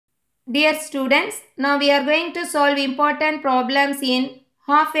Dear students, now we are going to solve important problems in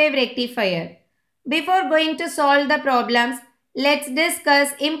half-wave rectifier. Before going to solve the problems, let's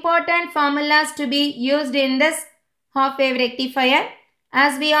discuss important formulas to be used in this half-wave rectifier.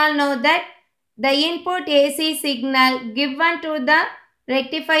 As we all know that the input AC signal given to the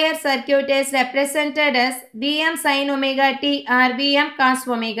rectifier circuit is represented as Vm sin omega t or Vm cos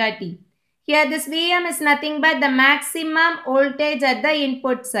omega t. Here this Vm is nothing but the maximum voltage at the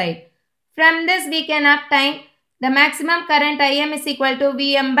input side. From this we can obtain the maximum current Im is equal to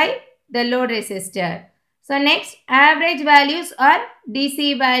Vm by the load resistor. So next, average values or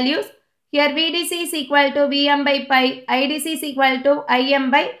DC values. Here VDC is equal to Vm by pi, IDC is equal to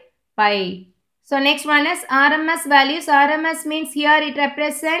Im by pi. So next one is RMS values. RMS means here it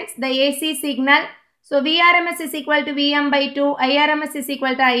represents the AC signal. So Vrms is equal to Vm by 2, IRMS is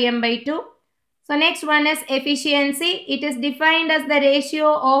equal to Im by 2. So next one is efficiency. It is defined as the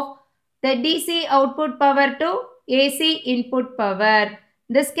ratio of the DC output power to AC input power.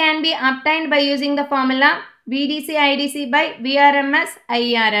 This can be obtained by using the formula VDC IDC by Vrms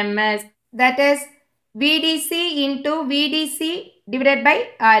IRMS. That is VDC into VDC divided by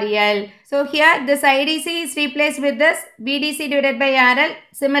RL. So here this IDC is replaced with this VDC divided by RL.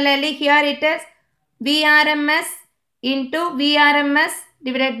 Similarly here it is Vrms into Vrms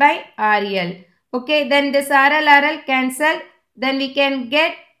divided by RL. Okay, then this RL cancel. Then we can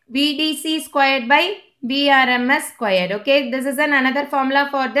get VDC squared by Vrms squared. Okay, this is another formula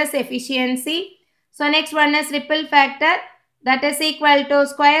for this efficiency. So next one is ripple factor, that is equal to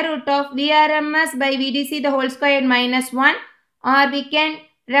square root of Vrms by VDC the whole squared minus 1, or we can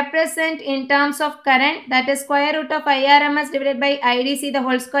represent in terms of current, that is square root of IRMS divided by IDC the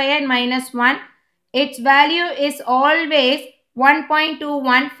whole squared minus 1. Its value is always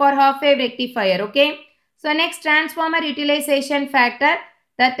 1.21 for half-wave rectifier. Okay, so next, transformer utilization factor,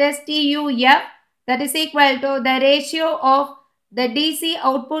 that is TUF, that is equal to the ratio of the DC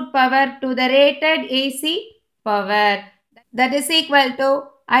output power to the rated AC power, that is equal to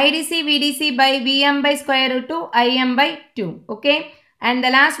IDC VDC by Vm by square root to Im by 2. Okay, and the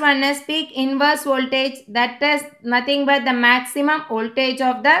last one is peak inverse voltage, that is nothing but the maximum voltage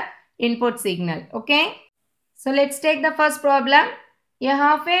of the input signal. Okay, so let's take the first problem. A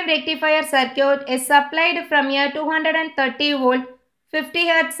half-wave rectifier circuit is supplied from a 230 volt 50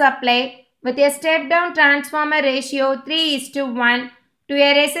 Hz supply with a step-down transformer ratio 3:1 to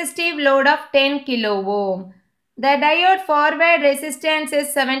a resistive load of 10 kilo ohm. The diode forward resistance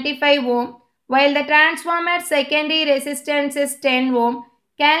is 75 ohm while the transformer secondary resistance is 10 ohm.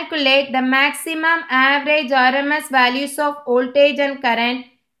 Calculate the maximum average RMS values of voltage and current,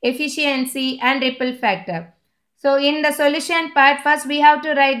 efficiency and ripple factor. So in the solution part, first we have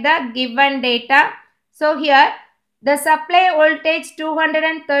to write the given data. So here the supply voltage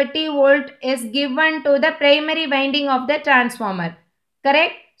 230 volt is given to the primary winding of the transformer.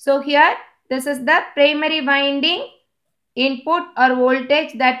 Correct? So here this is the primary winding input or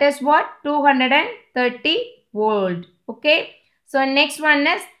voltage, that is what, 230 volt. Okay. So next one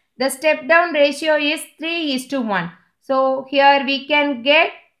is the step down ratio is 3:1. So here we can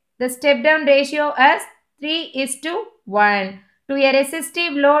get the step down ratio as 3:1. To a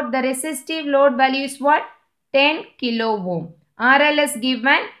resistive load, the resistive load value is what? 10 kilo ohm. RL is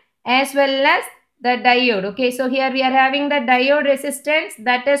given as well as the diode. Okay, so here we are having the diode resistance,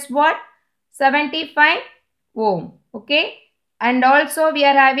 that is what? 75 ohm. Okay, and also we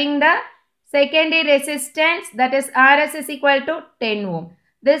are having the secondary resistance, that is RS is equal to 10 ohm.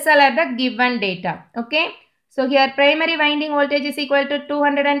 These are the given data. Okay, so here primary winding voltage is equal to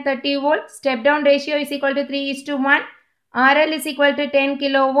 230 volt, step down ratio is equal to 3:1, RL is equal to 10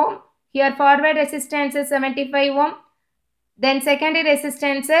 kilo ohm. Here forward resistance is 75 ohm. Then secondary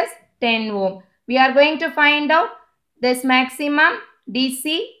resistance is 10 ohm. We are going to find out this maximum DC,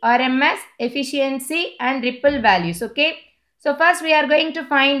 RMS, efficiency and ripple values. Okay. So first we are going to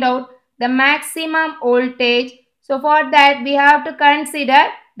find out the maximum voltage. So for that we have to consider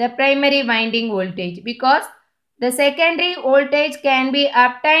the primary winding voltage, because the secondary voltage can be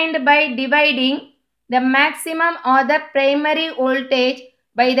obtained by dividing the maximum or the primary voltage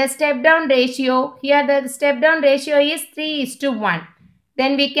by the step down ratio. Here the step down ratio is 3:1.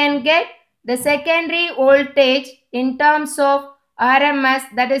 Then we can get the secondary voltage in terms of RMS,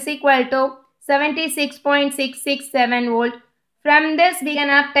 that is equal to 76.667 volt. From this we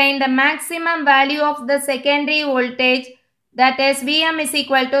can obtain the maximum value of the secondary voltage, that is Vm is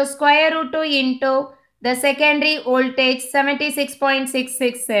equal to square root 2 into the secondary voltage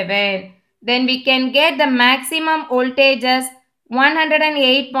 76.667. Then we can get the maximum voltage as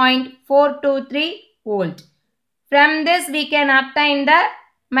 108.423 volt. From this we can obtain the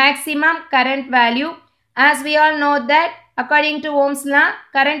maximum current value. As we all know that according to Ohm's law,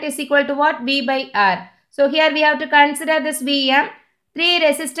 current is equal to what? V by R. So here we have to consider this Vm. Three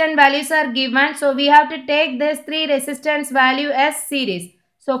resistance values are given. So we have to take this three resistance value as series.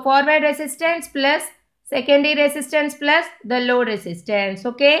 So forward resistance plus secondary resistance plus the load resistance.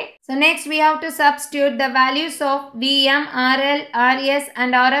 Okay. So next we have to substitute the values of Vm, RL, Rs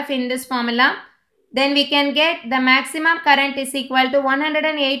and Rf in this formula. Then we can get the maximum current is equal to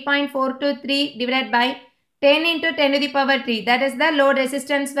 108.423 divided by 10 into 10 to the power 3. That is the load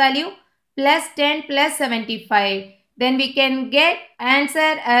resistance value plus 10 plus 75. Then we can get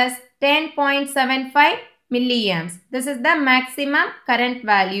answer as 10.75 milliamps. This is the maximum current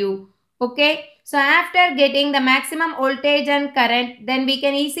value. Okay. So after getting the maximum voltage and current, then we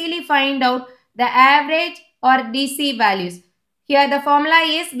can easily find out the average or DC values. Here the formula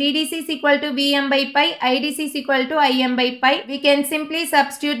is VDC is equal to Vm by pi, IDC is equal to Im by pi. We can simply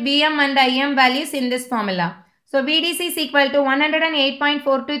substitute Vm and Im values in this formula. So VDC is equal to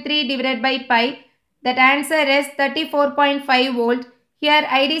 108.423 divided by pi. That answer is 34.5 volt. Here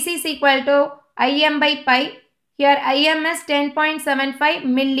IDC is equal to Im by pi. Here Im is 10.75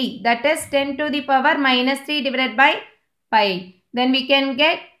 milli. That is 10 to the power minus 3 divided by pi. Then we can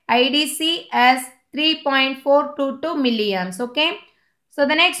get IDC as 3.422 milliamps. Okay. So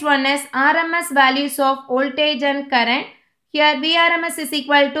the next one is RMS values of voltage and current. Here Vrms is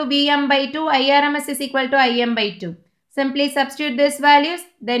equal to Vm by 2. Irms is equal to Im by 2. Simply substitute these values.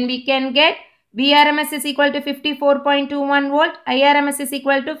 Then we can get Vrms is equal to 54.21 volt. Irms is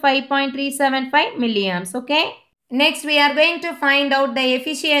equal to 5.375 milliamps. Okay. Next we are going to find out the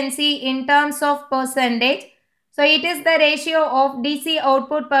efficiency in terms of percentage. So it is the ratio of DC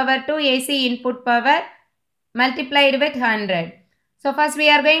output power to AC input power multiplied with 100. So first we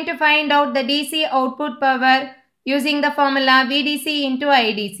are going to find out the DC output power using the formula VDC into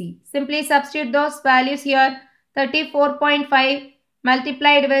IDC. Simply substitute those values here. 34.5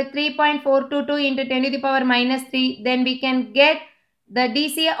 multiplied with 3.422 into 10 to the power minus 3. Then we can get the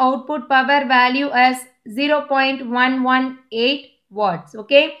DC output power value as 0.118 watts.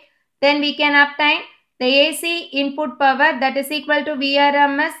 Okay. Then we can obtain the AC input power, that is equal to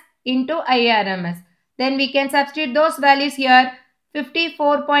Vrms into Irms. Then we can substitute those values here.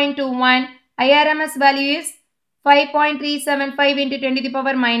 54.21. Irms value is 5.375 into 10 to the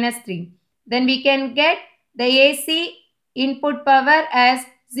power minus 3. Then we can get the AC input power as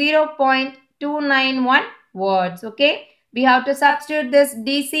 0.291 watts. Okay. We have to substitute this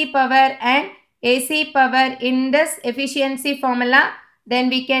DC power and AC power in this efficiency formula. Then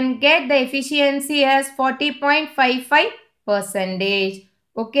we can get the efficiency as 40.55%.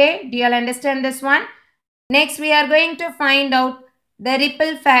 Okay, do you all understand this one? Next we are going to find out the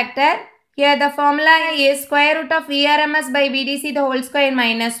ripple factor. Here the formula is square root of Vrms by VDC the whole square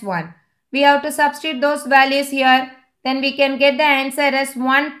minus 1. We have to substitute those values here. Then we can get the answer as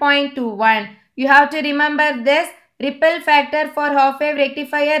 1.21. You have to remember this. Ripple factor for half-wave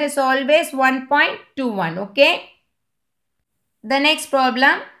rectifier is always 1.21. Okay. The next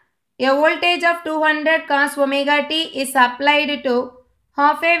problem. A voltage of 200 cos omega t is applied to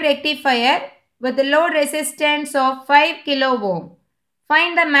half-wave rectifier with the load resistance of 5 kilo ohm.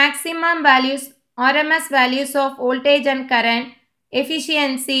 Find the maximum values, RMS values of voltage and current,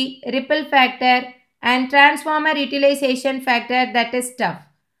 efficiency, ripple factor and transformer utilization factor, that is TUF.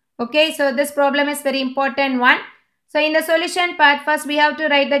 Okay, so this problem is very important one. So in the solution part, first we have to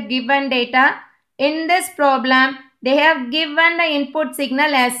write the given data. In this problem, they have given the input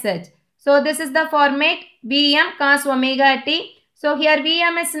signal as such. So this is the format Vm cos omega t. So here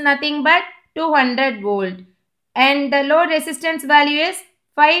Vm is nothing but 200 volt. And the load resistance value is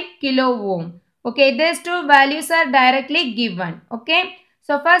 5 kilo ohm. Okay, these two values are directly given. Okay.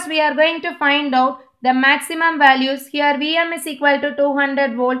 So first we are going to find out the maximum values. Here Vm is equal to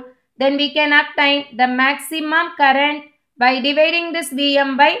 200 volt. Then we can obtain the maximum current by dividing this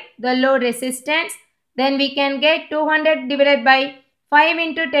Vm by the load resistance. Then we can get 200 divided by 5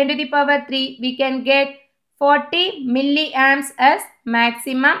 into 10 to the power 3. We can get 40 milliamps as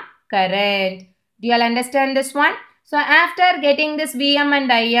maximum current. Do you all understand this one? So after getting this Vm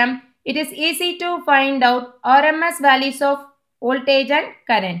and Im, it is easy to find out RMS values of voltage and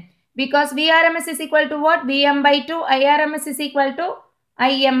current. Because Vrms is equal to what? Vm by 2. Irms is equal to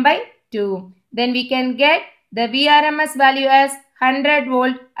Im by 2. Then we can get the Vrms value as 100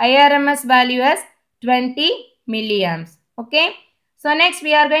 volt. Irms value as 20 milliamps. Okay. So next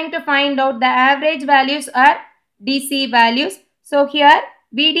we are going to find out the average values are DC values. So here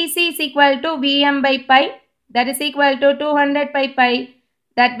VDC is equal to Vm by pi, that is equal to 200 by pi.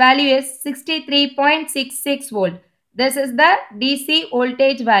 That value is 63.66 volt. This is the DC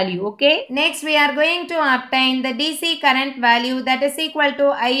voltage value. Okay. Next we are going to obtain the DC current value that is equal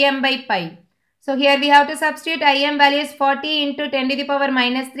to Im by pi. So here we have to substitute Im value is 40 into 10 to the power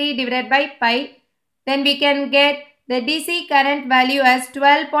minus 3 divided by pi. Then we can get the DC current value as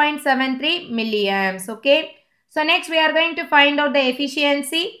 12.73 milliamps. Okay. So next we are going to find out the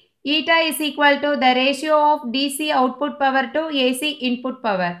efficiency. Eta is equal to the ratio of DC output power to AC input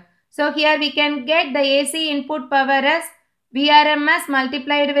power. So here we can get the AC input power as Vrms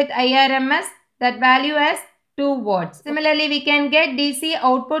multiplied with Irms, that value as 2 watts. Similarly, we can get DC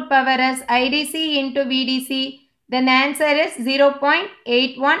output power as IDC into VDC. Then the answer is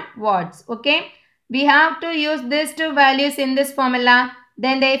 0.81 watts. Okay. We have to use these two values in this formula.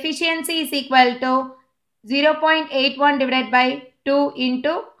 Then the efficiency is equal to 0.81 divided by 2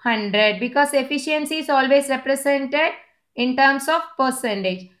 into 100, because efficiency is always represented in terms of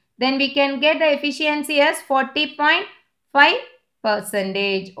percentage. Then we can get the efficiency as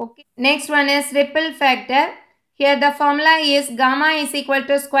 40.5%. Okay. Next one is ripple factor. Here the formula is gamma is equal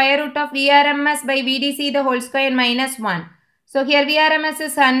to square root of Vrms by VDC the whole square minus 1. So here Vrms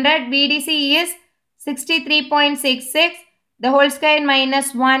is 100, VDC is 63.66, the whole square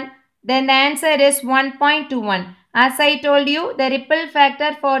minus 1. Then the answer is 1.21. As I told you, the ripple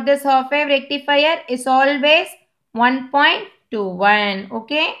factor for this half-wave rectifier is always 1.21.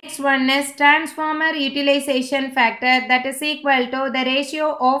 Okay. Next one is transformer utilization factor, that is equal to the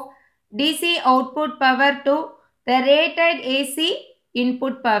ratio of DC output power to the rated AC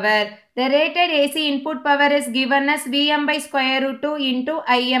input power. The rated AC input power is given as Vm by square root 2 into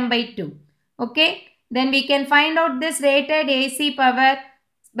Im by 2. Okay. Then we can find out this rated AC power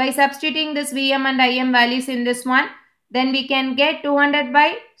by substituting this Vm and Im values in this one. Then we can get 200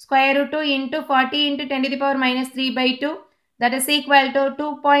 by square root 2 into 40 into 10 to the power minus 3 by 2. That is equal to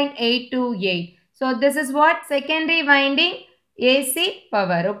 2.828. So this is what secondary winding AC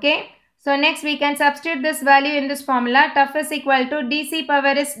power. Okay. So next we can substitute this value in this formula. TUF is equal to DC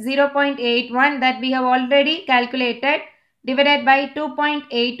power is 0.81, that we have already calculated, divided by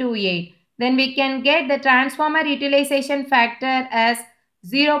 2.828. Then we can get the transformer utilization factor as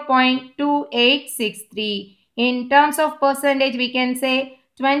 0.2863. In terms of percentage, we can say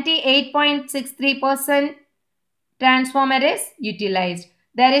 28.63% transformer is utilized.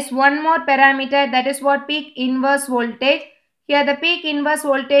 There is one more parameter, that is what peak inverse voltage. Here the peak inverse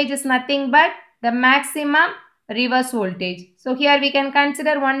voltage is nothing but the maximum reverse voltage. So here we can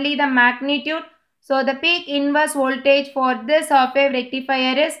consider only the magnitude. So the peak inverse voltage for this half-wave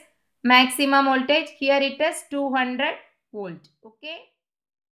rectifier is maximum voltage. Here it is 200 volt. Okay.